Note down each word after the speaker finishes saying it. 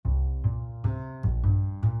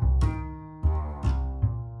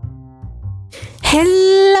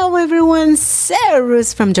Hello everyone,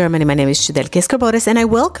 Servus from Germany. My name is Judelke Escobotes and I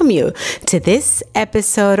welcome you to this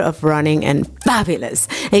episode of Running and Fabulous,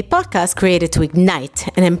 a podcast created to ignite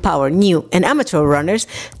and empower new and amateur runners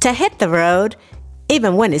to hit the road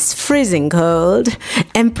even when it's freezing cold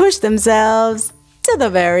and push themselves to the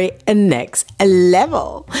very next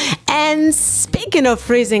level. And speaking of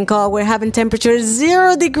freezing cold, we're having temperatures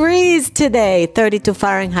 0 degrees today, 32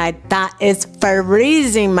 Fahrenheit. That is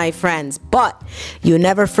freezing, my friends. But you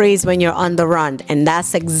never freeze when you're on the run. And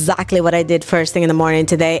that's exactly what I did first thing in the morning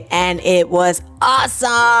today. And it was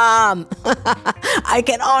awesome. I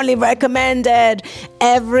can only recommend it.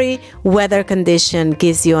 Every weather condition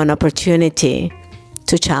gives you an opportunity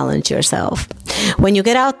to challenge yourself. When you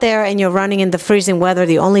get out there and you're running in the freezing weather,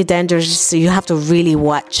 the only danger is you have to really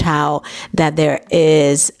watch out that there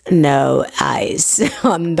is no ice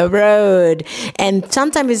on the road. And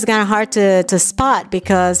sometimes it's kind of hard to spot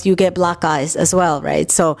because you get black ice as well,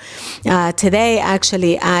 right? So today,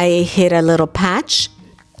 actually, I hit a little patch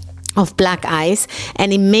of black ice,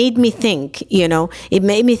 and it made me think,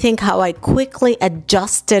 how I quickly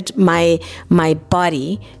adjusted my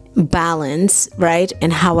body balance, right?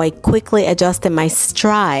 And how I quickly adjusted my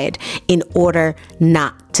stride in order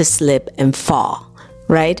not to slip and fall,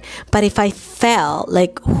 right? But if I fell,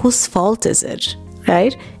 whose fault is it,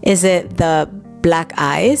 right? Is it the black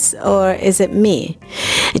ice or is it me?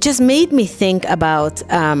 It just made me think about,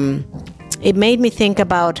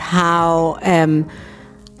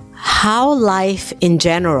 how life in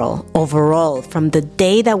general, overall, from the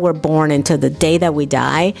day that we're born until the day that we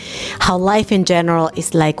die, how life in general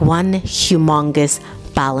is like one humongous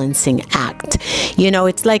balancing act.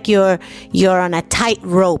 It's like you're on a tight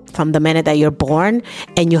rope from the minute that you're born,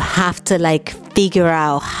 and you have to figure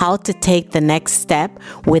out how to take the next step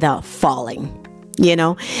without falling.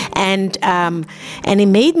 And it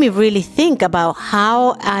made me really think about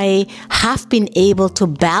how I have been able to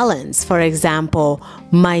balance, for example,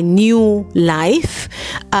 my new life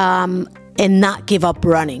and not give up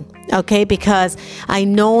running. Okay, because I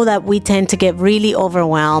know that we tend to get really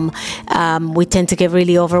overwhelmed. We tend to get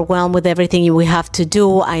really overwhelmed with everything we have to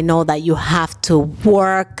do. I know that you have to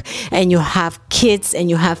work, and you have kids, and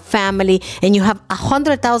you have family, and you have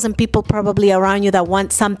 100,000 people probably around you that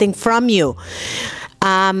want something from you.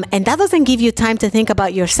 And that doesn't give you time to think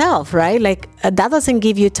about yourself, right? That doesn't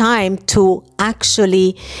give you time to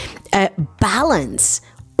actually balance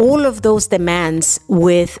all of those demands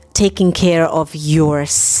with taking care of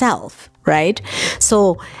yourself, right?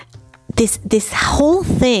 So this whole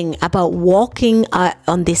thing about walking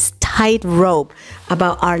on this tight rope,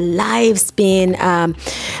 about our lives being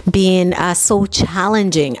so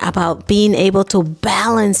challenging, about being able to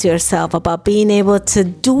balance yourself, about being able to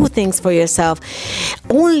do things for yourself,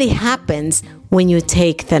 only happens when you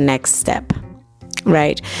take the next step,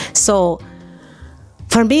 right? So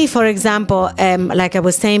for me, for example, like I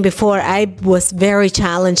was saying before, I was very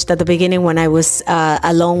challenged at the beginning when I was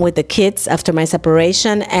alone with the kids after my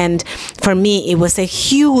separation. And for me, it was a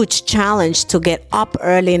huge challenge to get up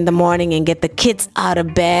early in the morning and get the kids out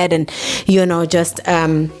of bed. And,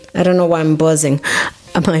 I don't know why I'm buzzing.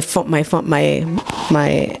 My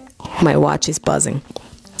watch is buzzing.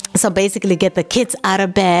 So basically get the kids out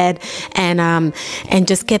of bed and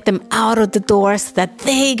just get them out of the door so that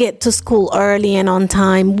they get to school early and on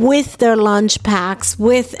time with their lunch packs,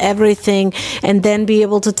 with everything, and then be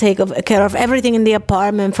able to take care of everything in the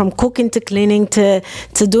apartment, from cooking to cleaning to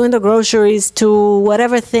doing the groceries to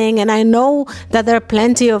whatever thing. And I know that there are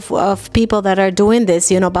plenty of people that are doing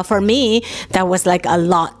this, but for me, that was a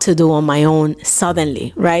lot to do on my own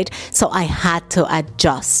suddenly, right? So I had to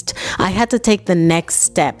adjust. I had to take the next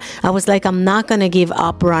step. I was I'm not going to give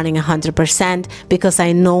up running 100% because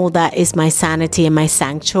I know that is my sanity and my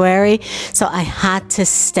sanctuary. So I had to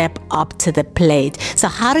step up to the plate. So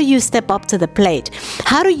how do you step up to the plate?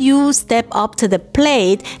 How do you step up to the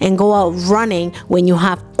plate and go out running when you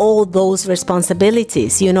have all those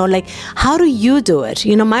responsibilities? How do you do it?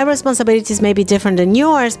 My responsibilities may be different than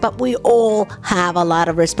yours, but we all have a lot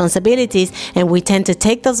of responsibilities, and we tend to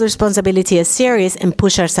take those responsibilities as serious and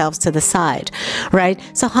push ourselves to the side, right?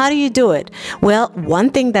 So how do you do it? Well, one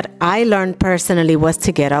thing that I learned personally was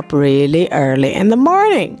to get up really early in the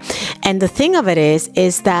morning. And the thing of it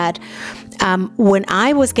is that when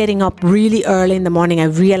I was getting up really early in the morning, I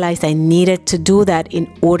realized I needed to do that in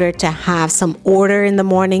order to have some order in the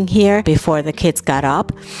morning here before the kids got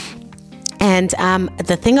up. And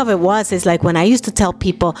the thing of it is when I used to tell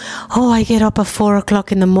people, I get up at 4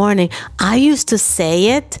 o'clock in the morning, I used to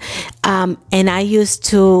say it and I used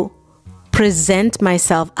to present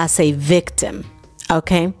myself as a victim.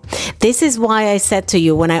 Okay, this is why I said to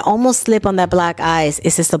you, when I almost slip on that black ice,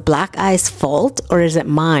 is this the black ice fault or is it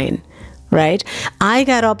mine? Right? I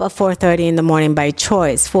got up at 4:30 in the morning by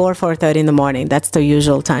choice, 4:30 in the morning. That's the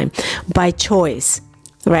usual time, by choice,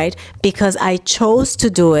 right? Because I chose to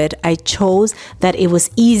do it. I chose that it was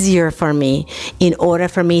easier for me in order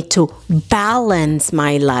for me to balance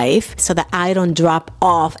my life so that I don't drop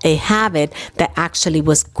off a habit that actually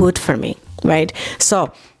was good for me, right? So,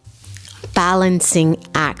 balancing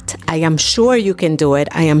act. I am sure you can do it.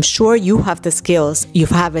 I am sure you have the skills. You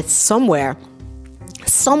have it somewhere.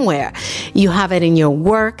 You have it in your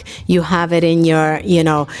work, you have it in your,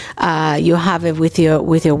 you have it with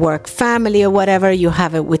your work family or whatever, you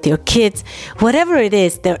have it with your kids, whatever it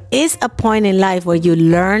is. There is a point in life where you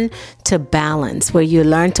learn to balance, where you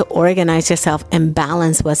learn to organize yourself and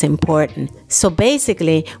balance what's important. So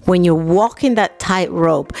basically, when you're walking that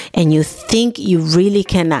tightrope and you think you really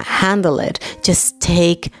cannot handle it, just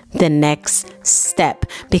take the next step,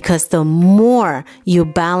 because the more you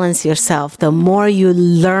balance yourself, the more you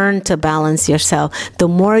learn to balance yourself, the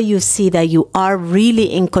more you see that you are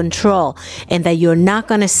really in control and that you're not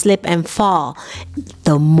going to slip and fall,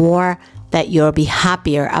 the more that you'll be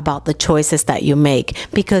happier about the choices that you make,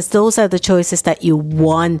 because those are the choices that you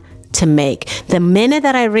want to make. The minute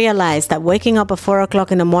that I realized that waking up at 4 o'clock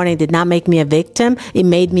in the morning did not make me a victim, it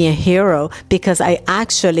made me a hero, because I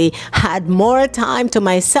actually had more time to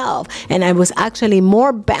myself and I was actually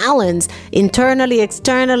more balanced internally,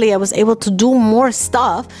 externally. I was able to do more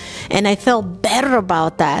stuff and I felt better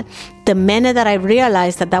about that. The minute that I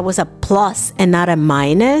realized that that was a plus and not a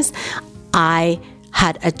minus, I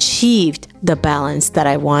had achieved the balance that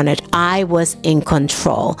I wanted. I was in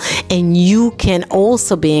control, and you can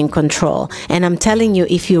also be in control. And I'm telling you,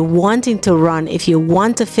 if you're wanting to run, if you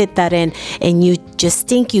want to fit that in and you just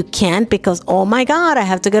think you can't because, oh my God, I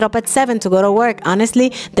have to get up at 7 to go to work.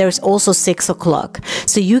 Honestly, there's also 6 o'clock.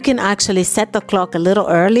 So you can actually set the clock a little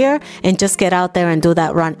earlier and just get out there and do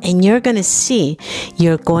that run. And you're going to see,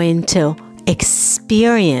 you're going to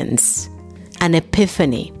experience an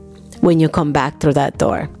epiphany when you come back through that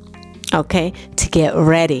door, okay, to get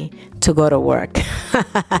ready to go to work.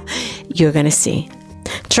 You're going to see.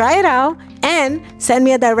 Try it out and send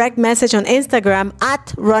me a direct message on Instagram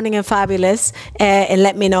at Running and Fabulous and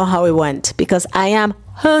let me know how it went, because I am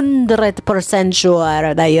 100%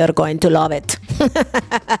 sure that you're going to love it.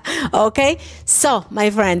 Okay, so my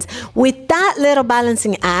friends, with that little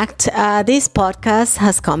balancing act, this podcast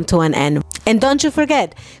has come to an end. And don't you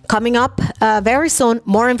forget, coming up very soon,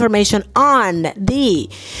 more information on the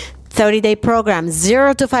 30-day program,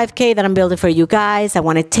 0 to 5K, that I'm building for you guys. I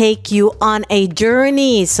want to take you on a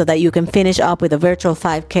journey so that you can finish up with a virtual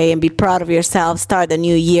 5K and be proud of yourself, start the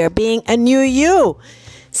new year being a new you.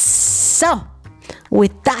 So,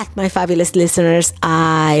 with that, my fabulous listeners,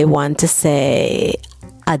 I want to say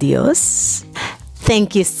adios.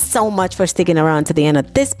 Thank you so much for sticking around to the end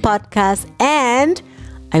of this podcast, and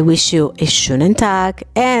I wish you a schönen Tag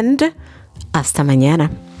and hasta mañana.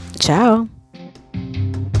 Ciao.